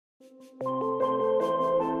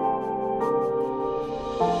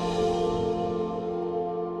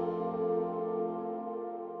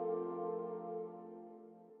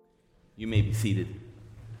may be seated.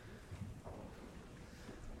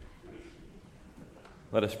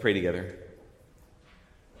 Let us pray together.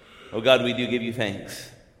 Oh God, we do give you thanks.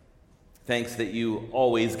 Thanks that you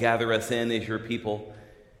always gather us in as your people.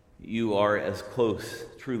 You are as close,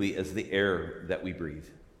 truly, as the air that we breathe.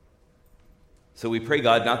 So we pray,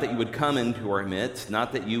 God, not that you would come into our midst,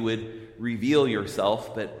 not that you would reveal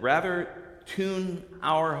yourself, but rather tune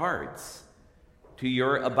our hearts to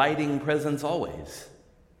your abiding presence always.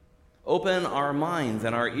 Open our minds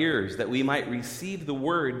and our ears that we might receive the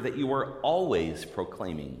word that you are always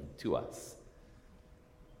proclaiming to us.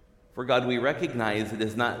 For God, we recognize it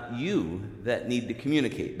is not you that need to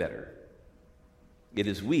communicate better. It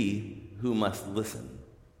is we who must listen.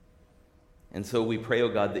 And so we pray, O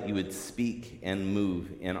God, that you would speak and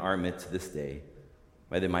move in our midst this day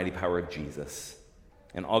by the mighty power of Jesus.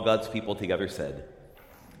 And all God's people together said,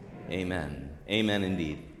 Amen. Amen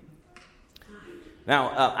indeed.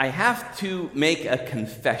 Now, I have to make a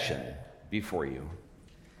confession before you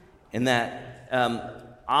in that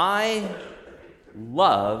I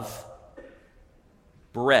love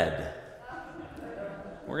bread.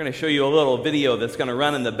 We're going to show you a little video that's going to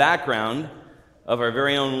run in the background of our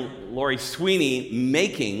very own Lori Sweeney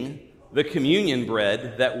making the communion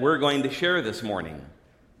bread that we're going to share this morning.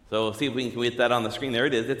 So see if we can get that on the screen. There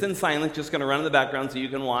it is. It's in silence, just going to run in the background so you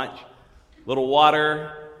can watch. A little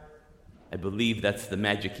water. I believe that's the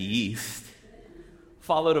magic yeast.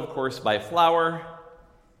 Followed, of course, by flour,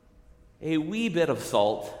 a wee bit of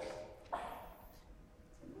salt,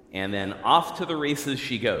 and then off to the races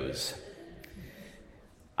she goes.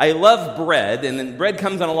 I love bread, and then bread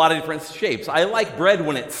comes in a lot of different shapes. I like bread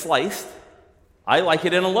when it's sliced. I like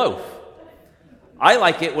it in a loaf. I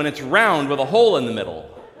like it when it's round with a hole in the middle.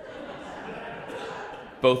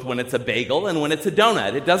 Both when it's a bagel and when it's a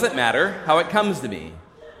donut. It doesn't matter how it comes to me.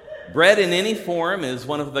 Bread in any form is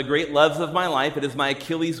one of the great loves of my life. It is my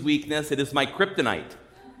Achilles weakness. It is my kryptonite.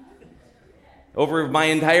 Over my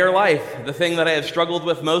entire life, the thing that I have struggled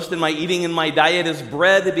with most in my eating and my diet is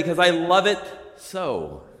bread because I love it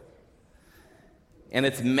so. And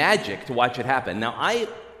it's magic to watch it happen. Now,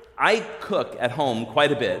 I cook at home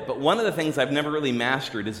quite a bit, but one of the things I've never really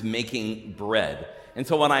mastered is making bread. And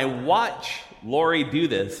so when I watch Lori do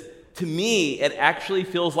this, to me, it actually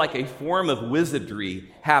feels like a form of wizardry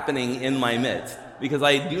happening in my midst because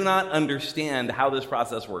I do not understand how this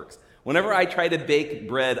process works. Whenever I try to bake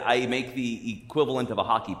bread, I make the equivalent of a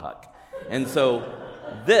hockey puck. And so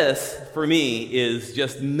this, for me, is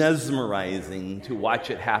just mesmerizing to watch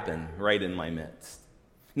it happen right in my midst.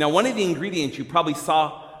 Now, one of the ingredients you probably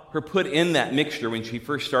saw her put in that mixture when she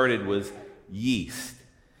first started was yeast.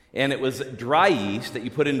 And it was dry yeast that you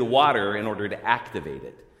put into water in order to activate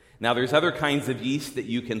it. Now, there's other kinds of yeast that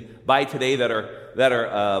you can buy today that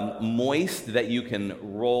are moist, that you can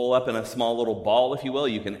roll up in a small little ball, if you will.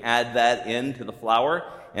 You can add that into the flour,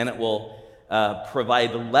 and it will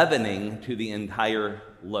provide leavening to the entire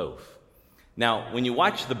loaf. Now, when you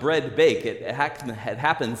watch the bread bake, it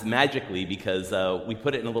happens magically because we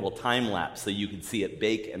put it in a little time lapse so you can see it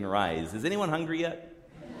bake and rise. Is anyone hungry yet?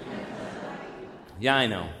 Yeah, I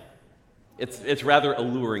know. It's rather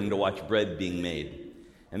alluring to watch bread being made.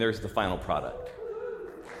 And there's the final product.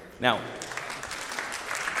 Now,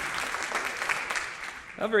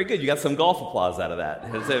 oh, very good. You got some golf applause out of that.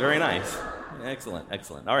 It's very nice. Excellent,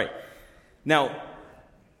 excellent. All right. Now,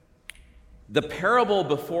 the parable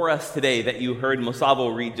before us today that you heard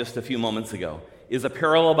Mosavo read just a few moments ago is a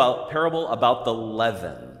parable about the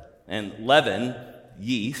leaven. And leaven,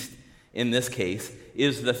 yeast, in this case,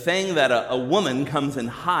 is the thing that a woman comes and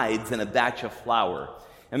hides in a batch of flour.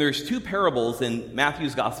 And there's two parables in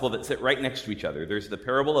Matthew's gospel that sit right next to each other. There's the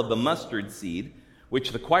parable of the mustard seed,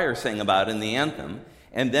 which the choir sang about in the anthem,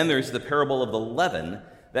 and then there's the parable of the leaven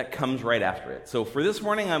that comes right after it. So for this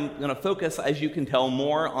morning, I'm going to focus, as you can tell,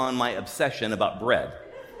 more on my obsession about bread.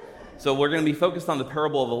 So we're going to be focused on the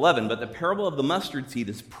parable of the leaven, but the parable of the mustard seed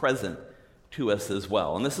is present to us as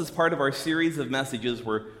well. And this is part of our series of messages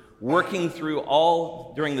we're working through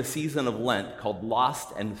all during the season of Lent called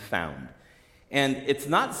Lost and Found. And it's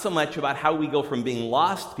not so much about how we go from being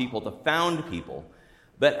lost people to found people,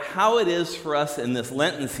 but how it is for us in this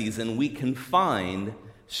Lenten season we can find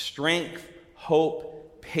strength,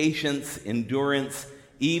 hope, patience, endurance,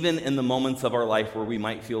 even in the moments of our life where we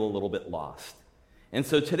might feel a little bit lost. And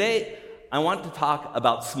so today, I want to talk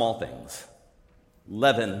about small things.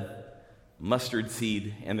 Leaven, mustard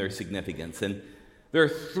seed, and their significance. And there are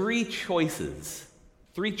three choices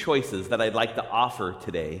that I'd like to offer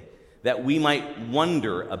today that we might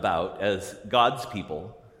wonder about as God's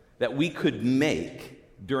people that we could make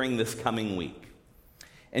during this coming week.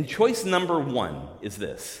 And choice number one is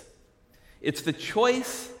this. It's the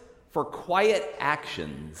choice for quiet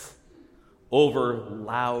actions over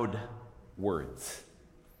loud words.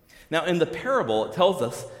 Now, in the parable, it tells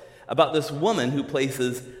us about this woman who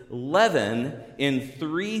places leaven in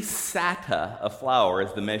 3 sata of flour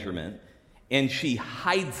as the measurement, and she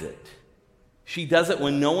hides it. She does it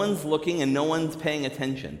when no one's looking and no one's paying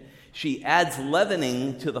attention. She adds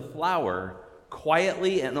leavening to the flour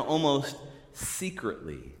quietly and almost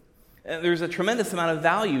secretly. And there's a tremendous amount of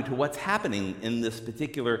value to what's happening in this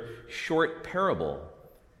particular short parable.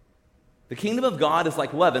 The kingdom of God is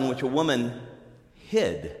like leaven, which a woman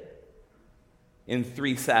hid in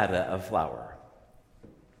 3 sata of flour.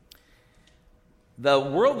 The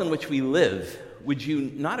world in which we live, would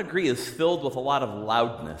you not agree, is filled with a lot of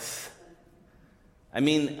loudness? I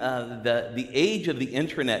mean, the age of the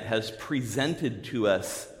internet has presented to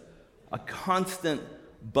us a constant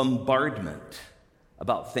bombardment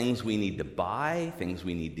about things we need to buy, things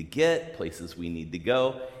we need to get, places we need to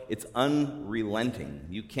go. It's unrelenting.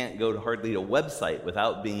 You can't go to hardly a website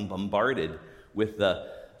without being bombarded with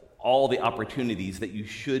all the opportunities that you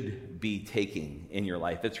should be taking in your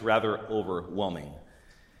life. It's rather overwhelming.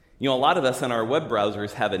 You know, a lot of us in our web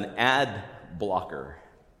browsers have an ad blocker.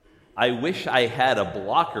 I wish I had a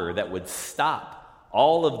blocker that would stop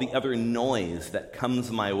all of the other noise that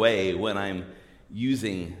comes my way when I'm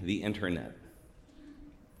using the internet.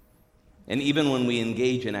 And even when we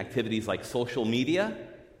engage in activities like social media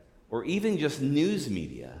or even just news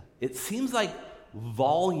media, it seems like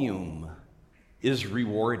volume is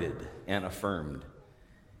rewarded and affirmed.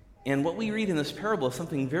 And what we read in this parable is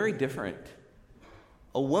something very different.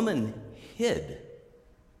 A woman hid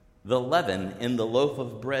the leaven in the loaf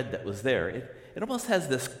of bread that was there. It almost has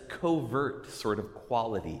this covert sort of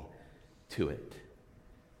quality to it.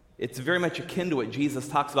 It's very much akin to what Jesus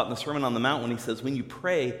talks about in the Sermon on the Mount when he says, when you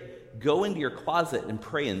pray, go into your closet and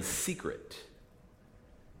pray in secret.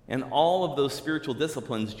 And all of those spiritual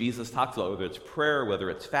disciplines Jesus talks about, whether it's prayer,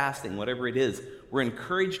 whether it's fasting, whatever it is, we're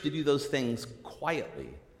encouraged to do those things quietly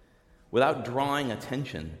without drawing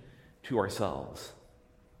attention to ourselves.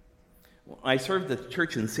 When I served the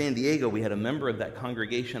church in San Diego, we had a member of that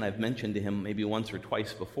congregation. I've mentioned to him maybe once or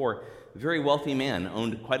twice before. A very wealthy man,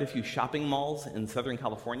 owned quite a few shopping malls in Southern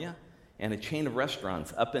California and a chain of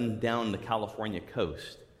restaurants up and down the California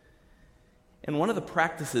coast. And one of the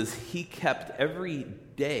practices he kept every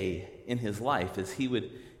day in his life is he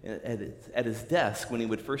would, at his desk, when he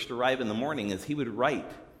would first arrive in the morning, is he would write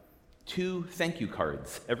 2 thank you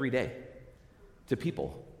cards every day to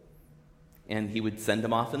people. And he would send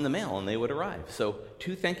them off in the mail, and they would arrive. So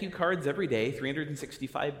 2 thank you cards every day,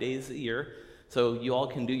 365 days a year. So you all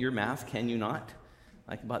can do your math, can you not?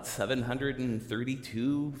 Like about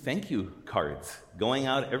 732 thank you cards going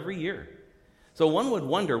out every year. So one would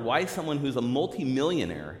wonder why someone who's a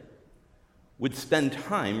multimillionaire would spend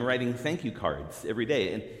time writing thank you cards every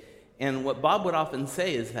day. And what Bob would often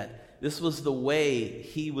say is that this was the way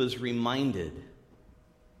he was reminded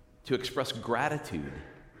to express gratitude.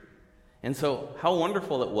 And so how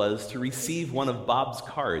wonderful it was to receive one of Bob's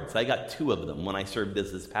cards. I got 2 of them when I served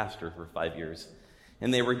as his pastor for 5 years.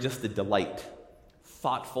 And they were just a delight.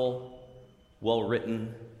 Thoughtful,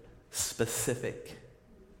 well-written, specific.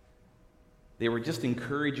 They were just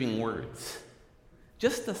encouraging words.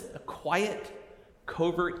 Just a quiet,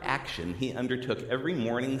 covert action he undertook every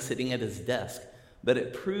morning sitting at his desk, but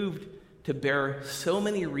it proved to bear so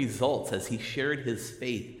many results as he shared his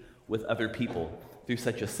faith with other people through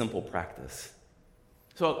such a simple practice.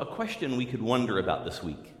 So a question we could wonder about this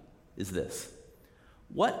week is this: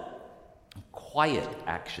 what quiet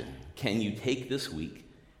action can you take this week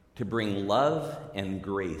to bring love and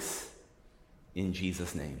grace in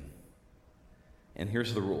Jesus' name? And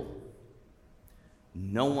here's the rule: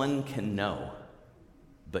 no one can know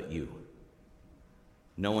but you.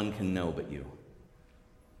 No one can know but you.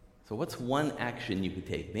 So what's one action you could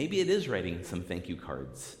take? Maybe it is writing some thank you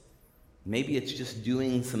cards. Maybe it's just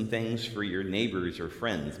doing some things for your neighbors or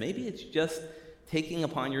friends. Maybe it's just taking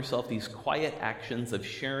upon yourself these quiet actions of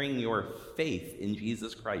sharing your faith in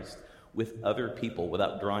Jesus Christ with other people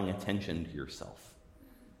without drawing attention to yourself.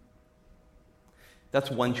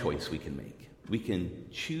 That's one choice we can make. We can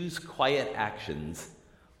choose quiet actions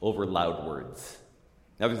over loud words.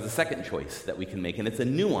 Now, there's a second choice that we can make, and it's a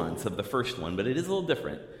nuance of the first one, but it is a little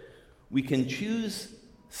different. We can choose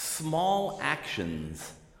small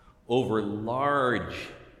actions over large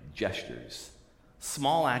gestures.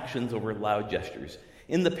 Small actions over loud gestures.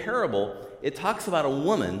 In the parable, it talks about a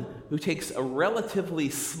woman who takes a relatively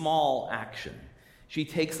small action. She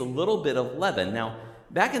takes a little bit of leaven. Now,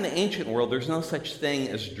 back in the ancient world, there's no such thing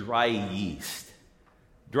as dry yeast.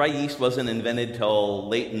 Dry yeast wasn't invented till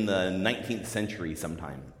late in the 19th century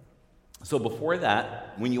sometime. So before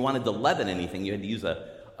that, when you wanted to leaven anything, you had to use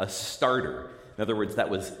a starter. In other words, that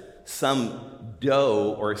was some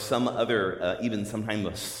dough or some other, even sometimes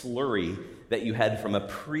a slurry that you had from a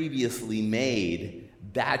previously made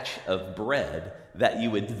batch of bread that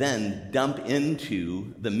you would then dump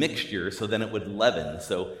into the mixture so then it would leaven.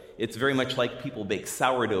 So it's very much like people bake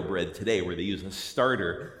sourdough bread today, where they use a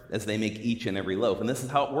starter as they make each and every loaf. And this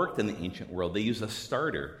is how it worked in the ancient world. They used a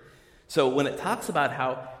starter. So when it talks about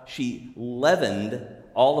how she leavened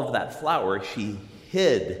all of that flour, she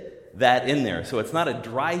hid that in there. So it's not a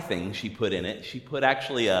dry thing she put in it. She put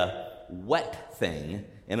actually a wet thing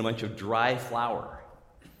in a bunch of dry flour.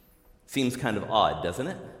 Seems kind of odd, doesn't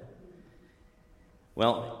it?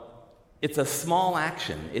 Well, it's a small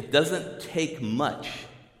action. It doesn't take much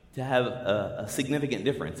to have a significant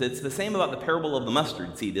difference. It's the same about the parable of the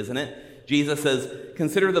mustard seed, isn't it? Jesus says,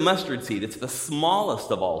 consider the mustard seed. It's the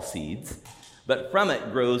smallest of all seeds, but from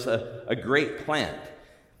it grows a great plant.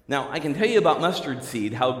 Now, I can tell you about mustard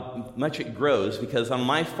seed, how much it grows, because on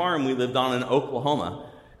my farm we lived on in Oklahoma,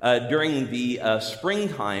 during the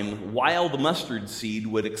springtime, wild mustard seed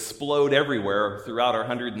would explode everywhere throughout our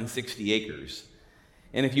 160 acres.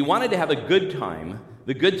 And if you wanted to have a good time,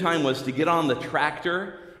 the good time was to get on the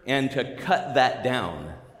tractor and to cut that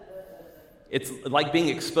down. It's like being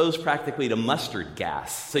exposed practically to mustard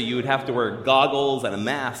gas. So you would have to wear goggles and a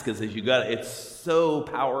mask, because as you got it's so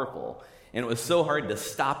powerful. And it was so hard to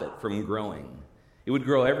stop it from growing. It would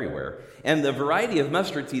grow everywhere. And the variety of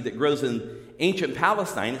mustard seed that grows in ancient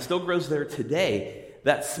Palestine, it still grows there today.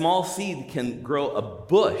 That small seed can grow a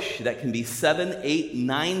bush that can be 7, 8,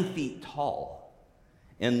 9 feet tall.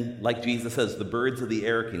 And like Jesus says, the birds of the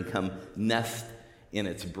air can come nest in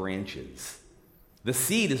its branches. The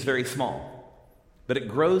seed is very small, but it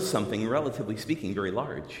grows something, relatively speaking, very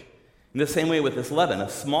large. In the same way with this leaven, a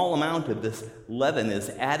small amount of this leaven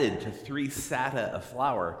is added to 3 sata of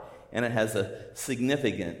flour, and it has a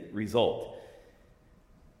significant result.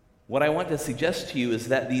 What I want to suggest to you is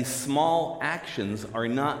that these small actions are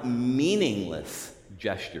not meaningless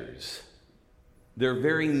gestures. They're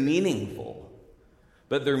very meaningful,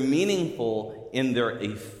 but they're meaningful in their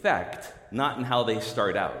effect, not in how they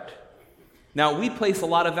start out. Now, we place a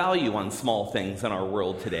lot of value on small things in our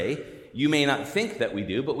world today. You may not think that we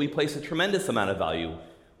do, but we place a tremendous amount of value.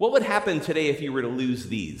 What would happen today if you were to lose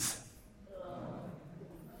these?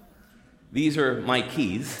 These are my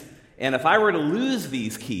keys, and if I were to lose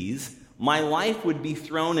these keys, my life would be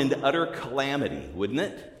thrown into utter calamity, wouldn't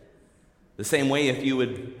it? The same way if you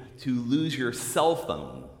would to lose your cell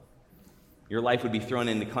phone, your life would be thrown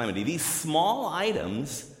into calamity. These small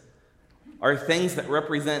items are things that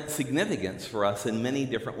represent significance for us in many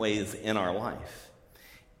different ways in our life.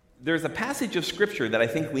 There's a passage of Scripture that I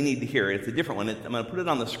think we need to hear. It's a different one. I'm going to put it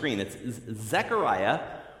on the screen. It's Zechariah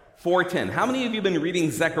 4:10. How many of you have been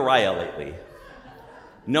reading Zechariah lately?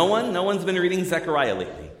 No one? No one's been reading Zechariah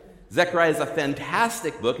lately. Zechariah is a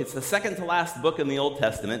fantastic book. It's the second to last book in the Old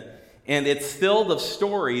Testament, and it's filled of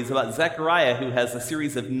stories about Zechariah, who has a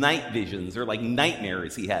series of night visions, or like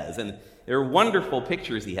nightmares he has, and they're wonderful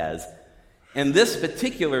pictures he has. And this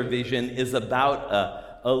particular vision is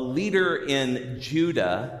about a leader in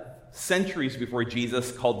Judah centuries before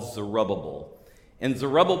Jesus called Zerubbabel. And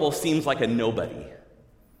Zerubbabel seems like a nobody.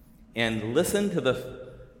 And listen to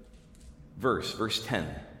the verse 10.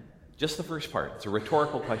 Just the first part. It's a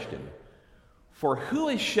rhetorical question. For who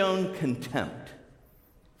has shown contempt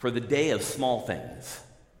for the day of small things?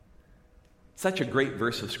 Such a great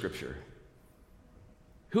verse of Scripture.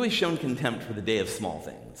 Who has shown contempt for the day of small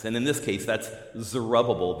things? And in this case, that's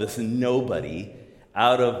Zerubbabel, this nobody,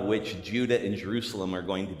 out of which Judah and Jerusalem are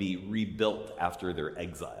going to be rebuilt after their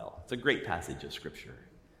exile. It's a great passage of Scripture.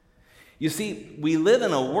 You see, we live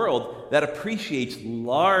in a world that appreciates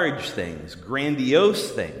large things,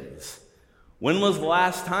 grandiose things. When was the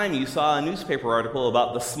last time you saw a newspaper article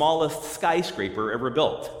about the smallest skyscraper ever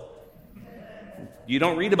built? You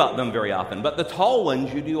don't read about them very often, but the tall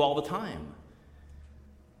ones you do all the time.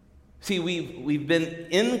 See, we've been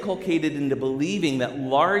inculcated into believing that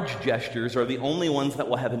large gestures are the only ones that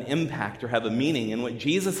will have an impact or have a meaning. And what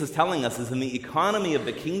Jesus is telling us is in the economy of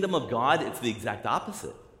the kingdom of God, it's the exact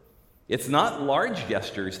opposite. It's not large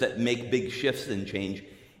gestures that make big shifts and change.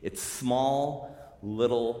 It's small,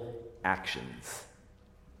 little actions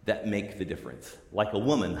that make the difference. Like a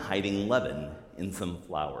woman hiding leaven in some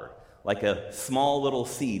flour. Like a small little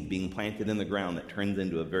seed being planted in the ground that turns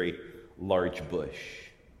into a very large bush.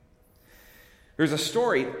 There's a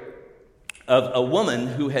story of a woman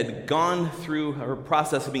who had gone through her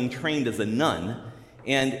process of being trained as a nun,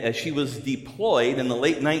 and she was deployed in the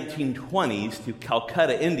late 1920s to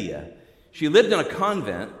Calcutta, India. She lived in a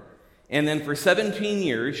convent, and then for 17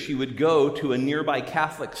 years she would go to a nearby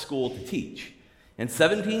Catholic school to teach. And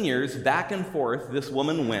 17 years, back and forth, this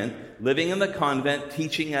woman went, living in the convent,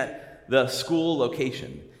 teaching at the school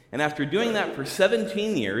location. And after doing that for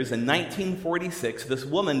 17 years, in 1946, this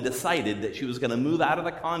woman decided that she was going to move out of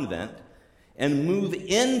the convent and move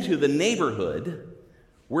into the neighborhood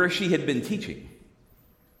where she had been teaching.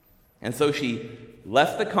 And so she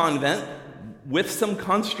left the convent with some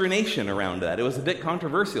consternation around that. It was a bit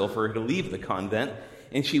controversial for her to leave the convent,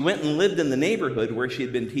 and she went and lived in the neighborhood where she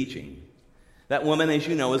had been teaching. That woman, as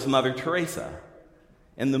you know, is Mother Teresa.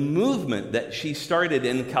 And the movement that she started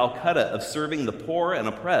in Calcutta of serving the poor and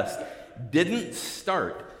oppressed didn't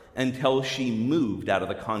start until she moved out of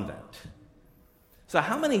the convent. So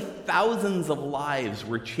how many thousands of lives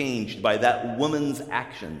were changed by that woman's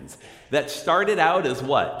actions that started out as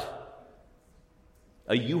what?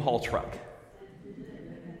 A U-Haul truck.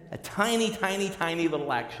 A tiny, tiny, tiny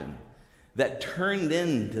little action that turned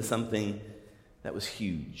into something that was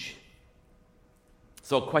huge.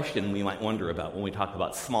 So a question we might wonder about when we talk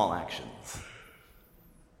about small actions.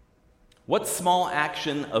 What small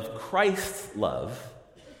action of Christ's love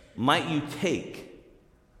might you take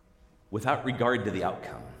without regard to the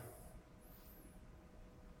outcome?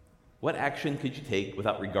 What action could you take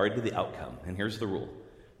without regard to the outcome? And here's the rule.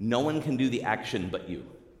 No one can do the action but you.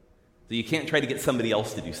 So you can't try to get somebody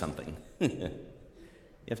else to do something. You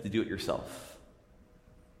have to do it yourself.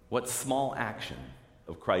 What small action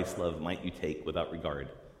of Christ's love might you take without regard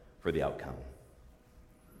for the outcome?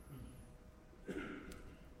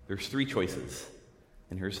 There's three choices,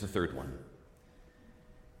 and here's the third one.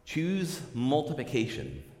 Choose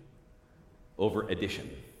multiplication over addition.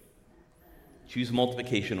 Choose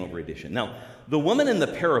multiplication over addition. Now, the woman in the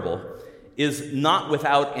parable is not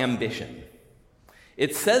without ambition.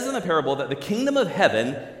 It says in the parable that the kingdom of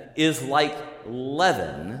heaven is like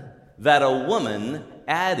leaven that a woman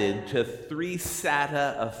added to 3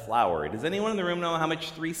 sata of flour. Does anyone in the room know how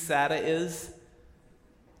much 3 sata is?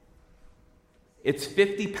 It's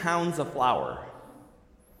 50 pounds of flour.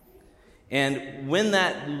 And when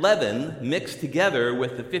that leaven mixed together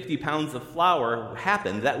with the 50 pounds of flour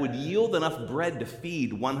happened, that would yield enough bread to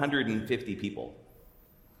feed 150 people.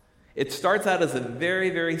 It starts out as a very,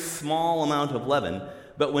 very small amount of leaven,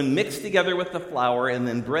 but when mixed together with the flour and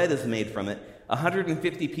then bread is made from it,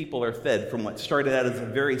 150 people are fed from what started out as a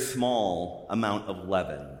very small amount of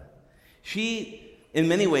leaven. She, in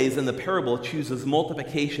many ways, in the parable, chooses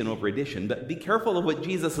multiplication over addition, but be careful of what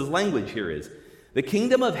Jesus' language here is. The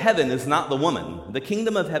kingdom of heaven is not the woman. The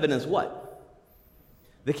kingdom of heaven is what?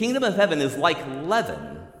 The kingdom of heaven is like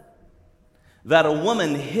leaven that a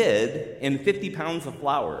woman hid in 50 pounds of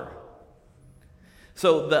flour.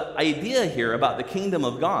 So the idea here about the kingdom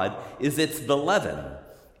of God is it's the leaven.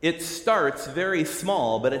 It starts very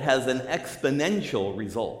small, but it has an exponential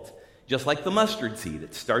result. Just like the mustard seed,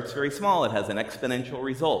 it starts very small, it has an exponential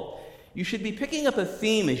result. You should be picking up a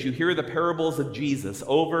theme as you hear the parables of Jesus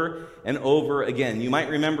over and over again. You might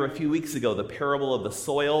remember a few weeks ago the parable of the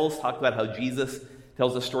soils, talked about how Jesus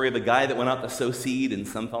tells the story of a guy that went out to sow seed, and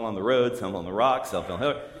some fell on the road, some fell on the rocks, some fell on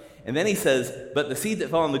the hill. And then he says, but the seed that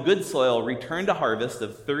fell on the good soil returned a harvest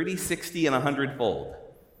of 30, 60, and 100-fold.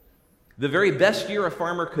 The very best year a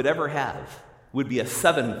farmer could ever have would be a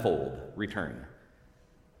 7-fold return.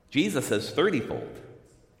 Jesus says 30-fold,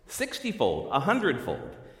 60-fold,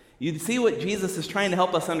 100-fold. You see what Jesus is trying to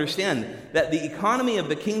help us understand, that the economy of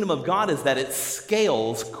the kingdom of God is that it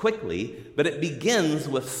scales quickly, but it begins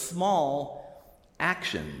with small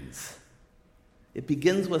actions. It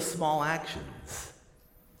begins with small actions.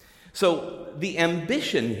 So the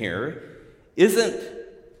ambition here isn't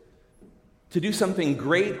to do something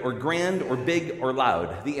great or grand or big or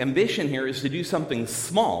loud. The ambition here is to do something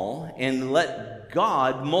small and let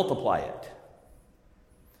God multiply it.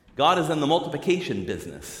 God is in the multiplication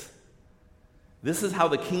business. This is how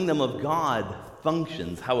the kingdom of God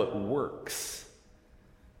functions, how it works.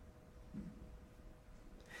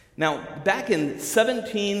 Now, back in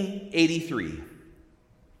 1773,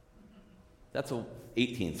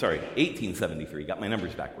 1873, got my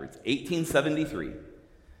numbers backwards, 1873,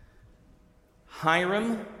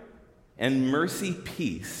 Hiram and Mercy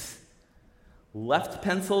Peace left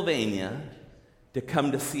Pennsylvania to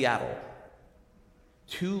come to Seattle.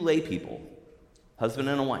 2 lay people, husband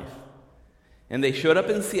and a wife. And they showed up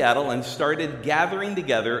in Seattle and started gathering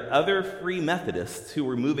together other Free Methodists who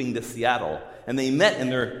were moving to Seattle. And they met in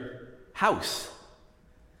their house.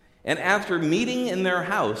 And after meeting in their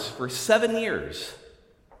house for 7 years,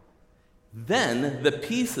 Then the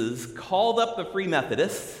Pieces called up the Free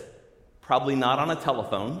Methodists, probably not on a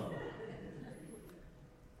telephone,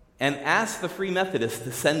 and asked the Free Methodists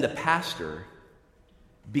to send a pastor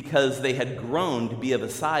because they had grown to be of a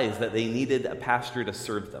size that they needed a pastor to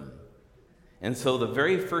serve them. And so the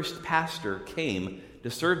very first pastor came to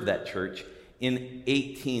serve that church in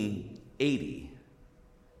 1880.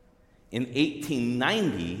 In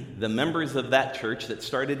 1890, the members of that church that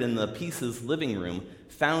started in the Pieces living room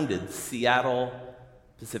founded Seattle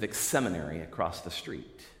Pacific Seminary across the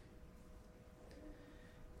street.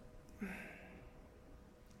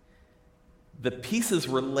 The Pieces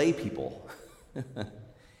were lay people.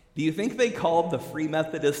 Do you think they called the Free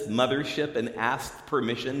Methodist mothership and asked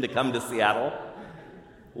permission to come to Seattle?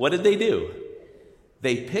 What did they do?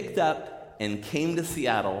 They picked up and came to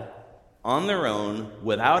Seattle on their own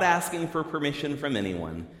without asking for permission from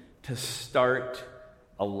anyone to start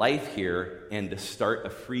a life here and to start a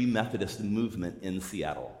Free Methodist movement in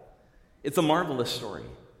Seattle. It's a marvelous story.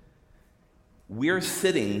 We're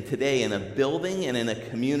sitting today in a building and in a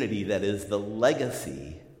community that is the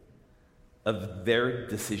legacy of their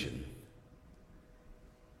decision.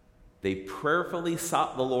 They prayerfully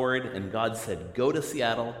sought the Lord, and God said, go to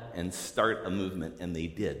Seattle and start a movement, and they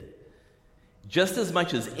did. Just as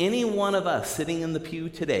much as any one of us sitting in the pew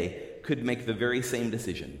today could make the very same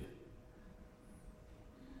decision.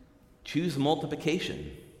 Choose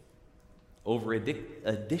multiplication over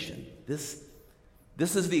addition. This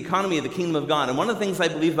is the economy of the kingdom of God. And one of the things I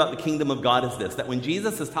believe about the kingdom of God is this, that when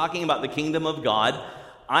Jesus is talking about the kingdom of God,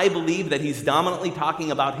 I believe that he's dominantly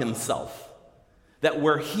talking about himself. That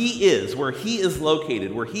where he is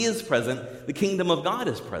located, where he is present, the kingdom of God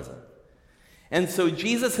is present. And so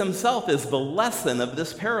Jesus himself is the lesson of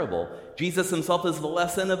this parable. Jesus himself is the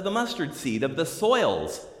lesson of the mustard seed, of the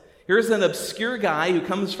soils. Here's an obscure guy who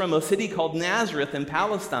comes from a city called Nazareth in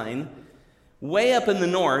Palestine, way up in the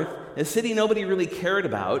north, a city nobody really cared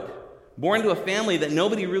about, born to a family that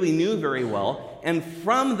nobody really knew very well. And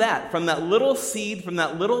from that little seed, from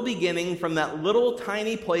that little beginning, from that little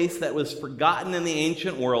tiny place that was forgotten in the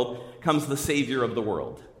ancient world, comes the Savior of the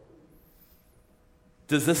world.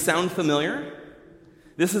 Does this sound familiar?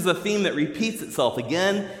 This is a theme that repeats itself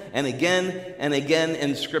again and again and again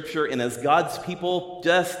in Scripture, and as God's people,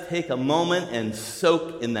 just take a moment and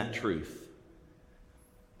soak in that truth.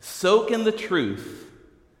 Soak in the truth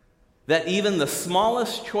that even the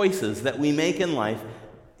smallest choices that we make in life,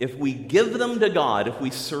 if we give them to God, if we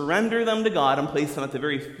surrender them to God and place them at the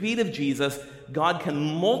very feet of Jesus, God can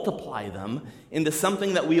multiply them into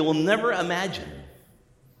something that we will never imagine.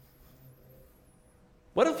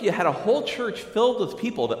 What if you had a whole church filled with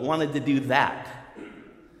people that wanted to do that?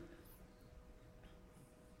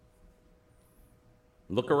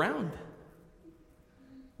 Look around.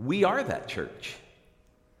 We are that church.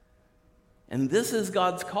 And this is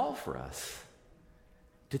God's call for us,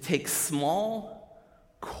 to take small,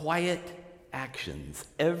 quiet actions,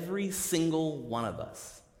 every single one of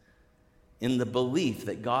us, in the belief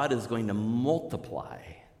that God is going to multiply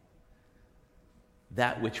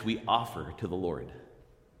that which we offer to the Lord.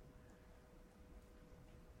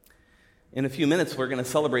 In a few minutes, we're going to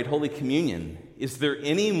celebrate Holy Communion. Is there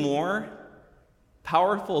any more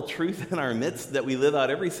powerful truth in our midst that we live out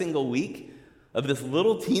every single week of this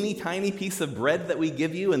little teeny tiny piece of bread that we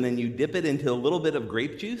give you and then you dip it into a little bit of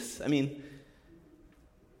grape juice? I mean,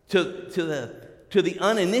 to the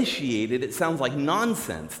uninitiated, it sounds like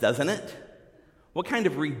nonsense, doesn't it? What kind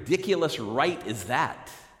of ridiculous rite is that?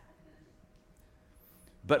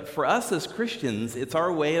 But for us as Christians, it's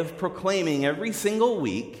our way of proclaiming every single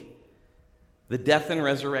week the death and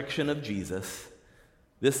resurrection of Jesus.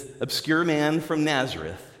 This obscure man from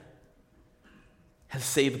Nazareth has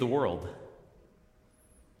saved the world.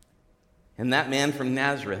 And that man from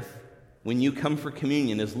Nazareth, when you come for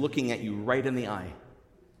communion, is looking at you right in the eye.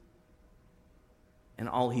 And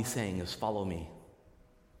all he's saying is, follow me.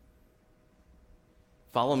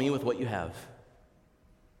 Follow me with what you have.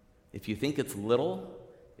 If you think it's little,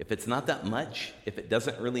 if it's not that much, if it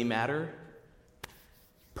doesn't really matter,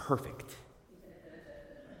 perfect.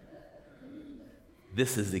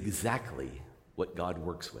 This is exactly what God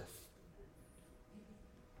works with.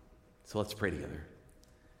 So let's pray together.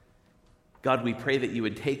 God, we pray that you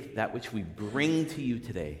would take that which we bring to you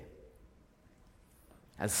today,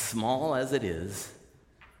 as small as it is,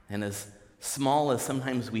 and as small as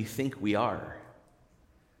sometimes we think we are.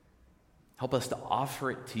 Help us to offer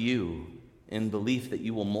it to you in belief that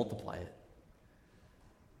you will multiply it.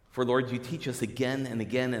 For Lord, you teach us again and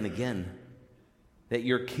again and again that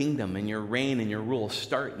your kingdom and your reign and your rule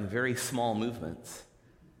start in very small movements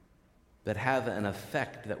that have an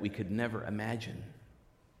effect that we could never imagine.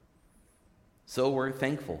 So we're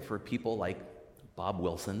thankful for people like Bob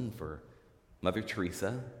Wilson, for Mother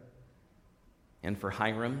Teresa, and for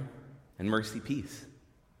Hiram and Mercy Peace,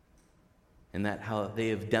 and that how they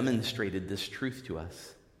have demonstrated this truth to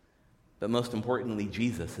us. But most importantly,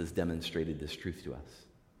 Jesus has demonstrated this truth to us.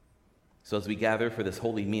 So as we gather for this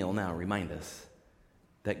holy meal now, remind us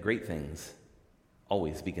that great things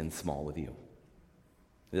always begin small with you.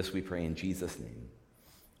 This we pray in Jesus' name.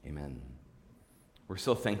 Amen. We're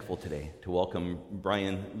so thankful today to welcome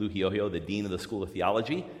Brian Luhiohio, the Dean of the School of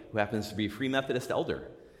Theology, who happens to be a Free Methodist elder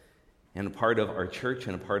and a part of our church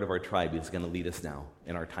and a part of our tribe. Who's going to lead us now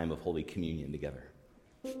in our time of Holy Communion together.